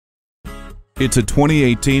It's a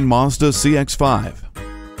 2018 Mazda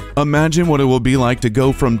CX-5. Imagine what it will be like to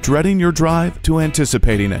go from dreading your drive to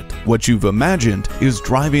anticipating it. What you've imagined is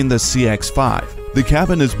driving the CX-5. The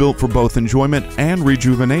cabin is built for both enjoyment and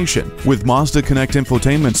rejuvenation with Mazda Connect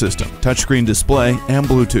infotainment system, touchscreen display, and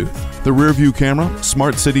Bluetooth. The rear-view camera,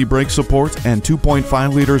 smart city brake support, and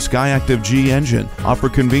 2.5-liter Skyactiv G engine offer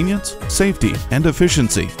convenience, safety, and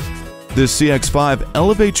efficiency. This CX-5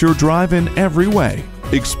 elevates your drive in every way.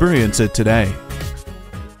 Experience it today.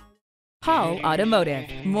 Hall Automotive.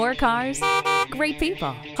 More cars, great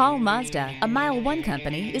people. Hall Mazda, a MileOne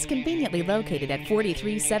company, is conveniently located at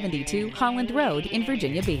 4372 Holland Road in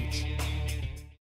Virginia Beach.